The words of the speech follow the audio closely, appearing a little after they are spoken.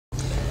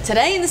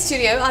Today in the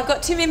studio, I've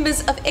got two members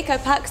of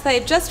Ekko Parks.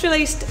 They've just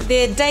released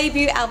their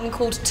debut album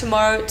called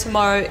Tomorrow,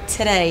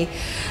 Today.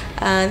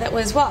 That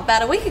was, what,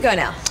 about a week ago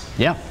now?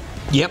 Yeah.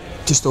 Yep,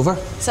 just over.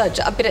 So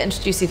I better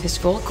introduce you first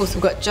of all. Of course,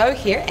 we've got Joe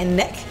here and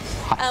Nick.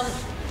 I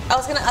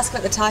was going to ask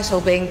about the title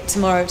being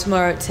Tomorrow,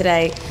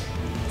 Today.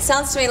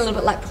 Sounds to me a little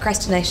bit like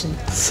procrastination.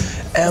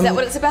 Is that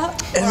what it's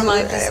about? Or am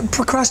I just...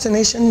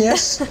 Procrastination,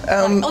 yes.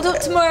 I'll do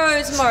it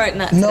tomorrow,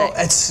 no, no,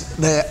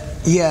 today.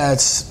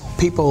 it's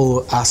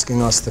people asking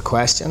us the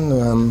question,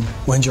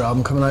 when's your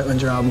album coming out,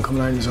 when's your album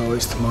coming out? It's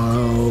always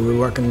tomorrow, we're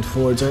working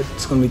towards it,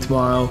 it's going to be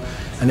tomorrow.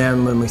 And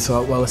then when we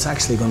thought, well, it's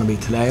actually going to be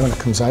today when it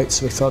comes out,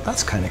 so we thought,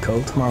 that's kind of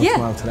cool,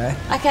 tomorrow, today.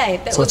 Okay.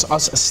 So it's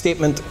us, a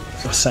statement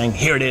of saying,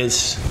 here it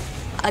is.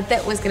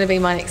 That was going to be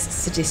my next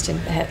suggestion,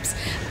 perhaps.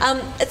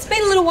 It's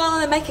been a little while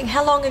in the making.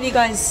 How long have you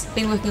guys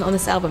been working on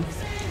this album?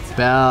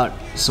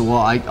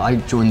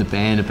 I joined the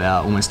band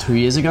about almost 2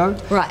 years ago.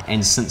 Right.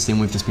 And since then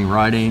we've just been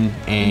writing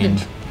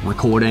and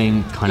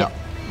recording, kind of,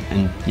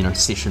 and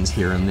sessions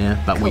here and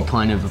there. But we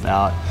kind of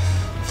about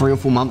 3 or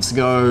 4 months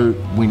ago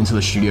went into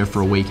the studio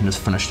for a week and just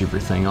finished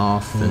everything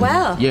off. And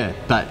wow. Yeah,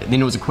 but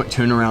then it was a quick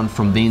turnaround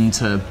from then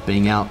to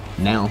being out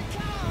now.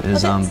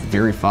 Is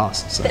very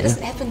fast. So, that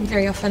doesn't happen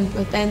very often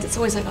with bands. It's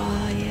always like,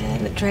 oh yeah,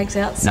 and it drags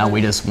out. So. No,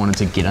 we just wanted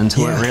to get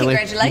into it, really.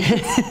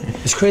 Congratulations.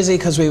 It's crazy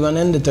because we went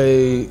in to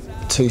do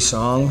 2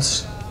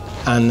 songs,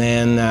 and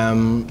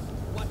then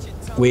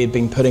we had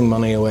been putting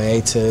money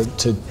away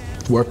to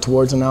work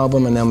towards an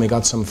album, and then we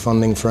got some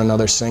funding for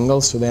another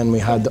single, so then we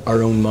had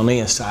our own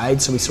money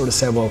aside, so we sort of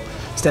said, well,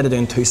 instead of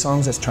doing 2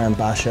 songs, let's try and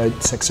bash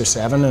out 6 or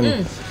 7,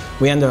 and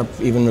we ended up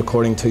even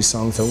recording 2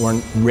 songs that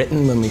weren't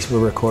written when we were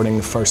recording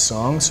the first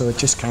song, so it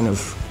just kind of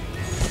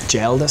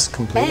gelled us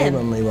completely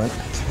when we went,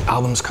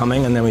 album's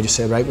coming, and then we just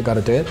said, right, we've got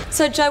to do it.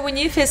 So Joe, when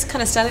you first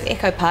kind of started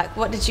Ekko Park,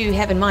 what did you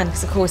have in mind?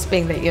 Because of course,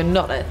 being that you're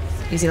not a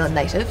New Zealand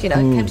native,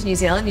 came to New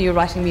Zealand, you were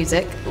writing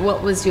music,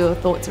 what was your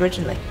thoughts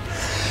originally?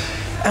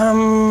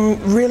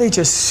 Really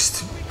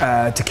just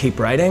to keep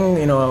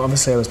writing.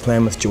 Obviously I was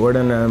playing with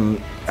Jordan,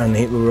 and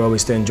we were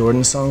always doing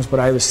Jordan songs, but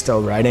I was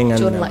still writing.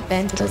 Jordan like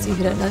band, for those of you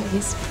who don't know,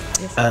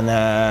 yes.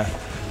 And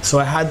so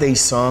I had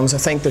these songs. I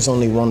think there's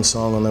only 1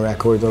 song on the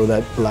record though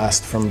that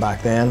lasts from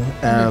back then.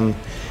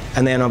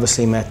 And then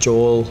obviously met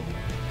Joel,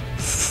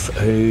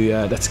 who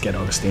let's get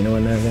Augustino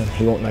in there then.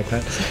 He won't like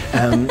that.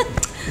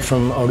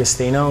 From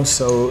Augustino,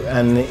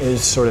 and it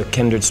was sort of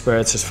kindred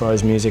spirits as far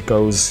as music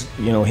goes.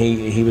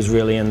 He was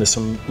really into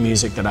some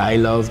music that I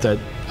loved that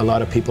a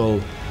lot of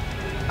people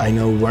I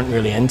know weren't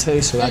really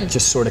into, so that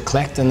just sort of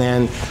clicked. And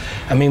then,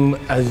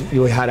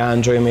 we had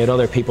Andrew and we had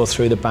other people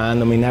through the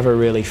band, and we never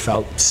really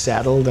felt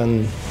settled.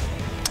 And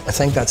I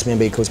think that's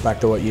maybe goes back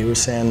to what you were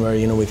saying, where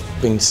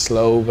we've been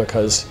slow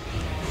because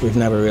we've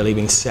never really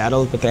been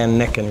settled, but then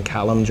Nick and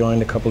Callum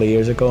joined a couple of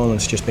years ago, and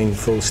it's just been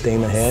full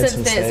steam ahead.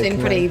 Since then it's been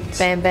pretty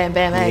bam, bam,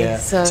 bam, eh? Yeah.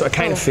 So it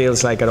kind of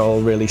feels like it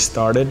all really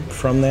started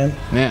from then.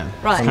 Yeah,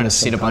 right. Kind of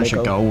set a bunch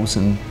of goals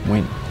and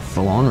went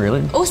full on,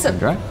 really. Awesome.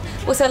 Great.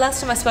 Well, so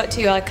last time I spoke to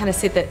you, I kind of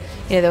said that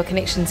there were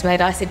connections made.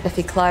 I said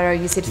Biffy Clyro,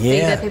 you said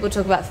Feeder. People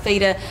talk about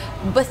Feeder.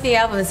 With the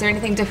album, is there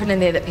anything different in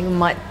there that people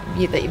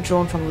that you've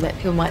drawn from, or that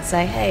people might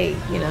say, hey,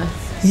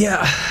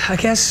 Yeah, I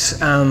guess.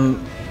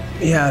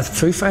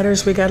 Foo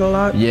Fighters we get a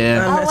lot.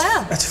 Yeah. Oh,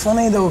 wow. It's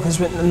funny though, because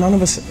none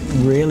of us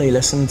really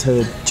listen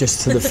to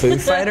the Foo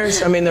Fighters.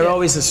 They're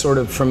always the sort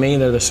of, for me,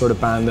 they're the sort of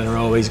band that are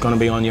always going to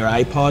be on your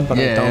iPod, but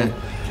I don't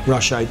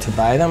rush out to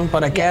buy them.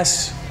 But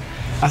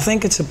I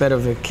think it's a bit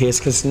of a case,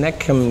 because Nick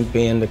can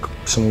be into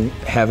some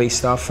heavy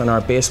stuff, and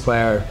our bass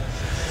player,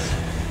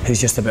 who's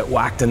just a bit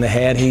whacked in the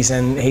head, he's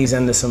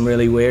into some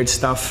really weird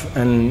stuff,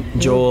 and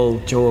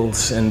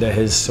Joel's into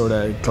his sort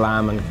of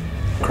glam and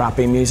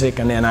crappy music,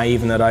 and then I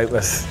even it out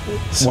with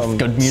some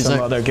good music, some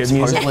other good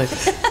music.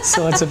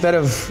 So it's a bit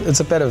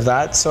of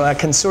that. So I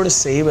can sort of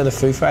see where the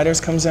Foo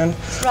Fighters comes in.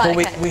 Right.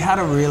 But we had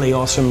a really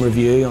awesome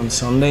review on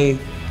Sunday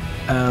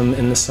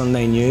in the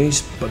Sunday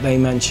News, but they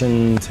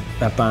mentioned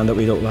that band that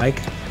we don't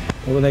like.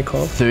 What were they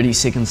called? 30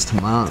 Seconds to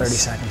Mars. 30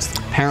 Seconds to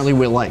Mars. Apparently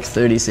we're like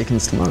 30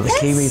 Seconds to Mars. The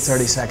Kiwi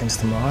 30 Seconds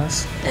to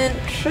Mars.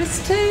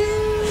 Interesting.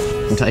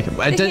 We'll take it.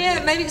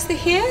 Maybe it's the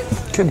hair?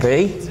 Could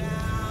be.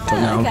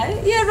 Don't know.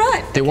 Okay. Yeah,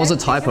 right. There was a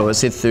typo. It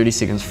said 30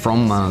 Seconds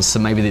from Mars, so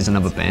maybe there's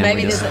another band.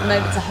 Maybe it's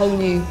a whole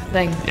new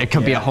thing. It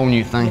could be a whole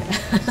new thing.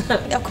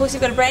 Of course,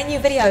 you've got a brand new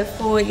video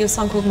for your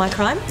song called My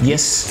Crime.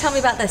 Yes. Tell me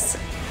about this.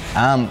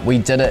 We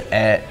did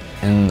it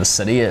in the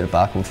city at a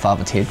bar called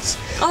Father Ted's.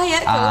 Oh yeah,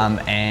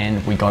 cool.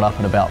 And we got up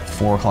at about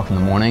 4 o'clock in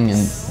the morning,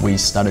 and we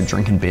started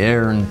drinking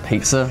beer and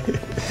pizza.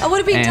 It would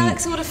have been dark,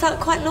 so it would have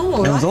felt quite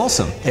normal, It was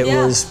awesome. It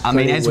was.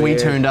 As we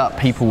turned up,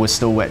 people were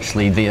still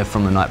actually there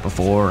from the night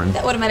before, and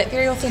that would have made it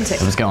very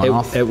authentic. it was going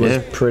off. It was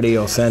pretty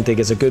authentic.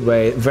 It's a good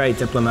way, very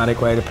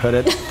diplomatic way to put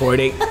it.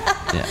 40.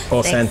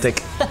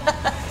 Authentic.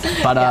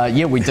 But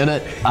we did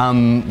it.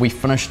 We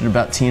finished at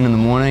about 10 in the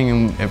morning,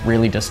 and it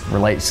really just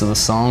relates to the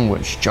song,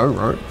 which Joe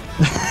wrote.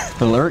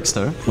 The lyrics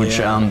to, which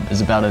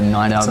is about a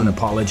night out. It's an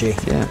apology.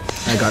 Yeah.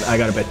 I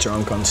got a bit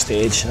drunk on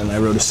stage, and I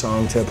wrote a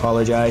song to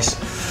apologise.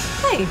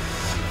 Hey.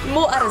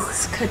 more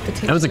artists could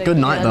potentially. It was a good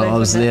night though. I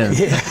was there.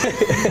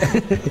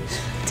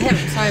 Damn,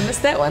 sorry, I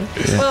missed that one.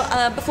 Yeah.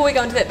 Well, before we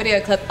go into that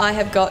video clip, I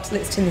have got,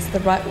 let's turn this the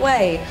right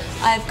way.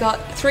 I've got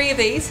 3 of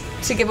these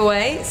to give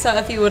away. So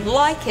if you would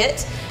like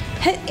it,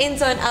 hit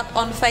NZOWN up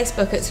on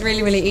Facebook. It's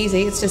really, really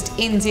easy. It's just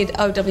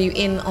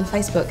NZOWN on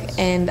Facebook,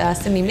 and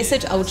send me a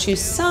message. I will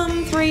choose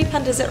some 3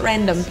 punters at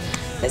random.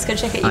 Let's go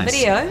check out your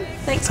video.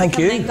 Thanks for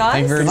coming, guys.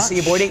 Thank you very much. See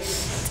you, Boydie.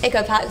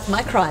 Ekko Park with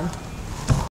My Crime.